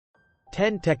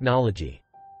10. Technology.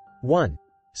 1.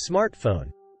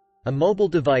 Smartphone. A mobile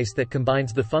device that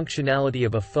combines the functionality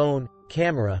of a phone,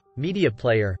 camera, media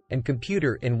player, and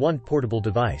computer in one portable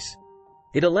device.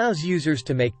 It allows users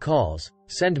to make calls,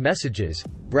 send messages,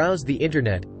 browse the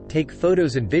internet, take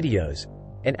photos and videos,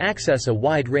 and access a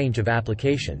wide range of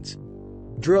applications.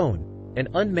 Drone. An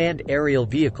unmanned aerial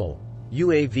vehicle,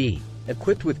 UAV,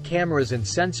 equipped with cameras and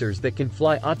sensors that can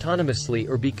fly autonomously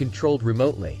or be controlled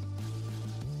remotely.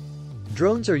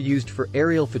 Drones are used for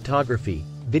aerial photography,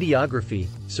 videography,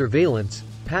 surveillance,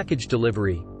 package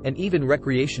delivery, and even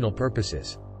recreational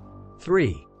purposes.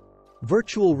 3.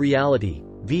 Virtual reality,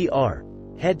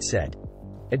 VR, headset.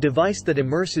 A device that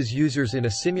immerses users in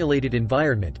a simulated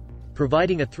environment,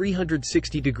 providing a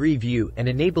 360-degree view and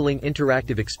enabling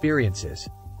interactive experiences.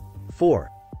 4.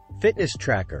 Fitness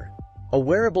tracker. A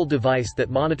wearable device that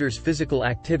monitors physical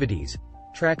activities,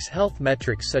 tracks health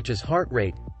metrics such as heart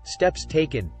rate, steps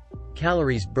taken,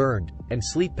 calories burned, and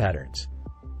sleep patterns.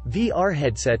 VR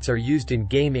headsets are used in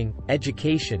gaming,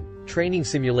 education, training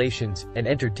simulations, and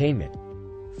entertainment.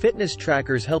 Fitness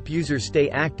trackers help users stay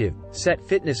active, set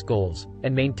fitness goals,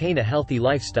 and maintain a healthy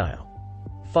lifestyle.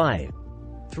 5.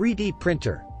 3D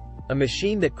printer. A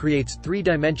machine that creates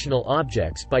three-dimensional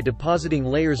objects by depositing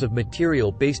layers of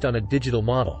material based on a digital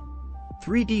model.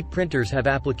 3D printers have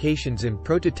applications in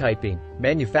prototyping,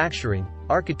 manufacturing,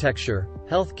 architecture,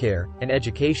 healthcare, and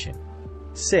education.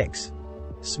 6.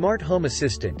 Smart home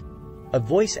assistant. A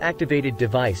voice-activated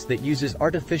device that uses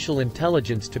artificial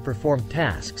intelligence to perform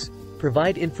tasks,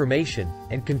 provide information,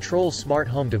 and control smart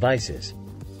home devices.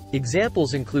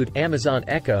 Examples include Amazon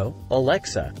Echo,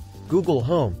 Alexa, Google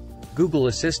Home, Google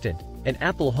Assistant, and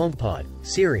Apple HomePod,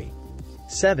 Siri.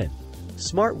 7.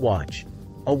 Smartwatch.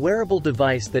 A wearable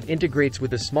device that integrates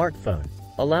with a smartphone,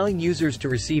 allowing users to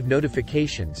receive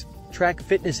notifications, track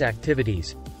fitness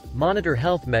activities, monitor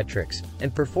health metrics,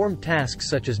 and perform tasks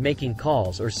such as making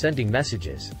calls or sending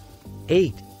messages.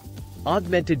 8.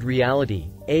 Augmented reality,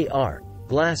 AR,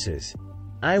 glasses.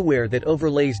 Eyewear that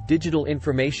overlays digital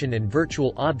information and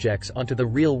virtual objects onto the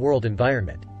real-world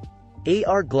environment.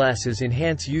 AR glasses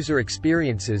enhance user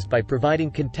experiences by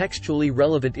providing contextually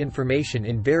relevant information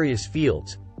in various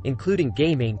fields, including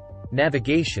gaming,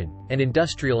 navigation, and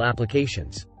industrial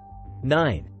applications.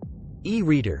 9.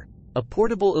 E-reader. A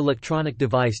portable electronic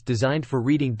device designed for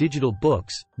reading digital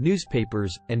books,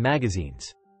 newspapers, and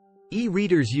magazines.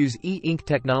 E-readers use e-ink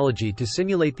technology to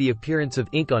simulate the appearance of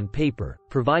ink on paper,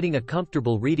 providing a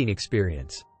comfortable reading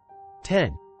experience.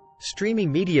 10.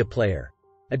 Streaming media player.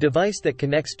 A device that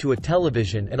connects to a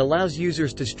television and allows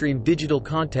users to stream digital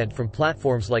content from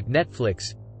platforms like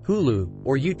Netflix, Hulu,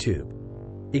 or YouTube.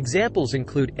 Examples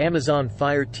include Amazon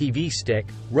Fire TV Stick,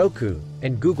 Roku,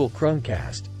 and Google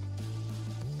Chromecast.